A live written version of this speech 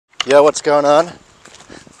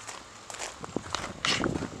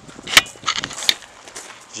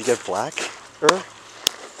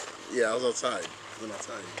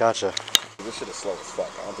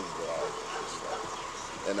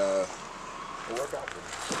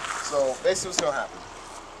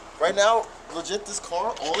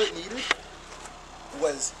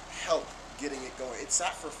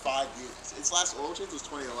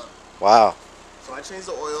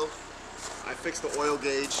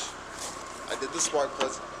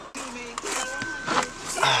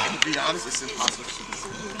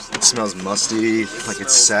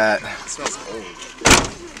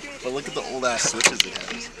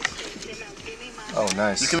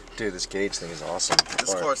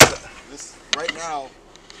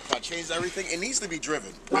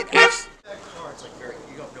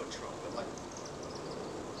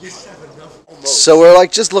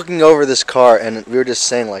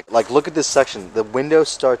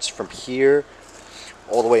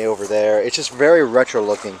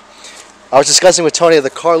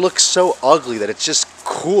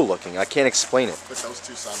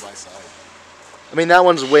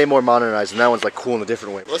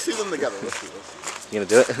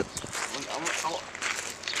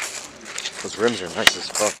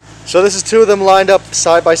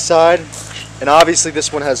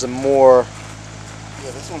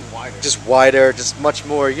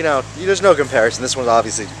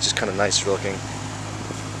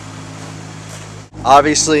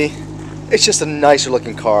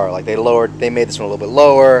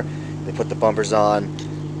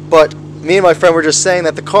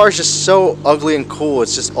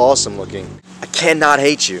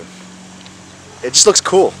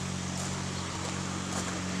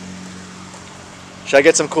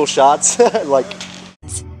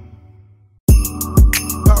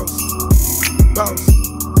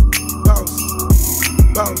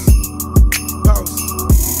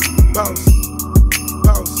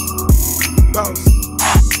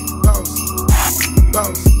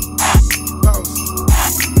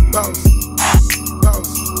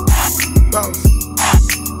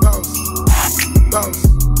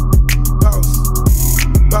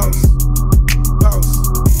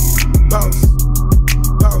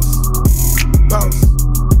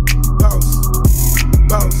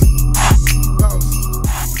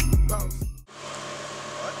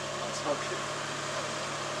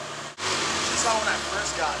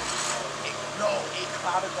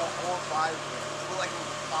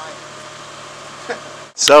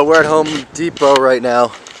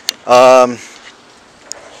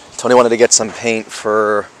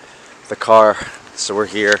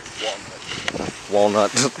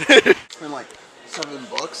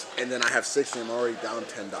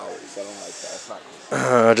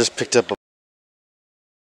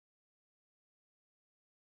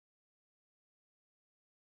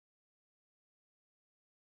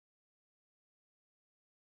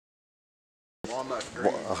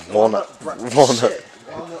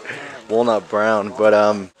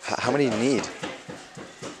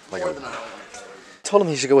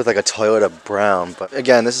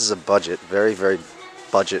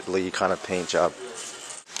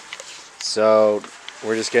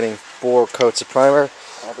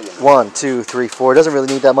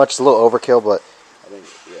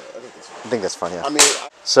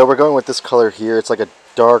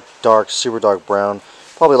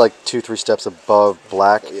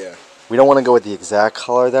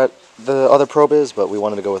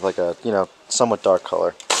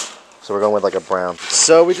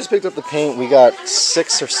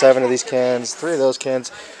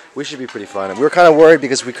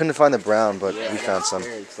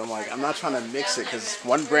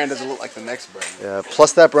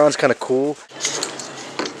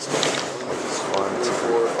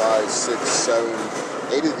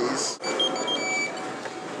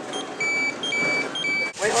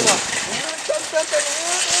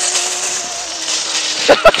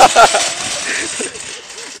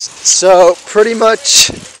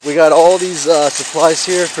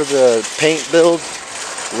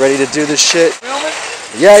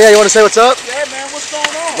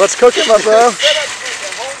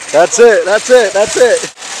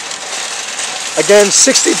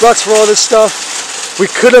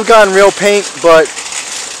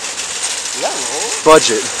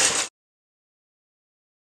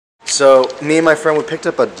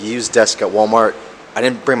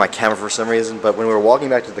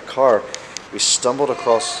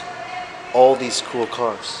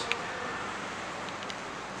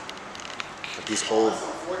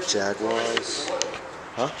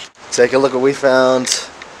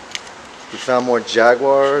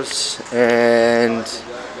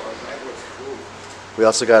We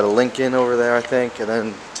also got a Lincoln over there, I think, and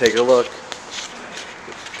then take a look.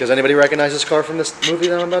 Does anybody recognize this car from this movie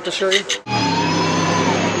that I'm about to show you?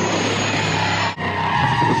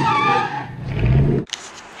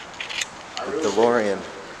 The DeLorean.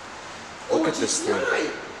 Look at this thing.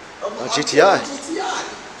 Oh, GTI.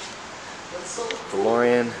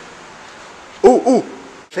 DeLorean. Ooh,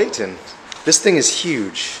 Phaeton. This thing is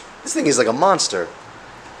huge. This thing is like a monster.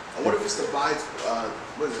 I wonder if it's the Vides,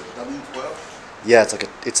 what is it, W12? Yeah,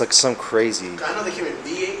 it's like some crazy. I know they came in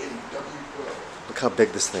V8 and W12. Look how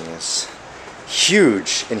big this thing is.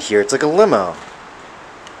 Huge in here. It's like a limo.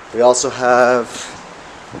 We also have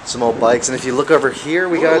some old bikes, and if you look over here,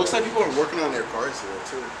 we It got looks like people are working on their cars here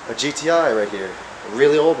too. a GTI right here. A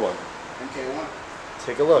really old one. MK1.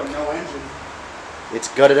 Take a look. No engine.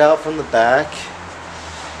 It's gutted out from the back.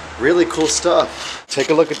 Really cool stuff. Take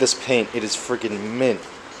a look at this paint. It is freaking mint.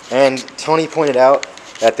 And Tony pointed out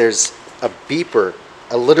that there's a beeper,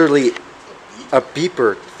 literally a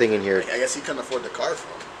beeper thing in here. I guess he couldn't afford the car for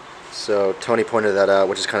him. So Tony pointed that out,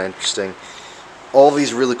 which is kind of interesting. All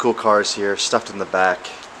these really cool cars here, stuffed in the back.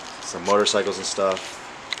 Some motorcycles and stuff.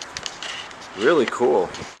 Really cool.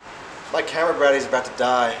 My camera battery's about to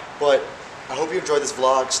die, but I hope you enjoyed this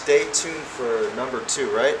vlog. Stay tuned for number 2,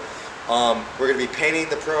 right? We're going to be painting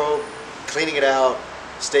the probe, cleaning it out.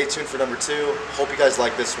 Stay tuned for number 2. Hope you guys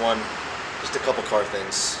like this one. Just a couple car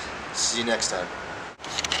things. See you next time.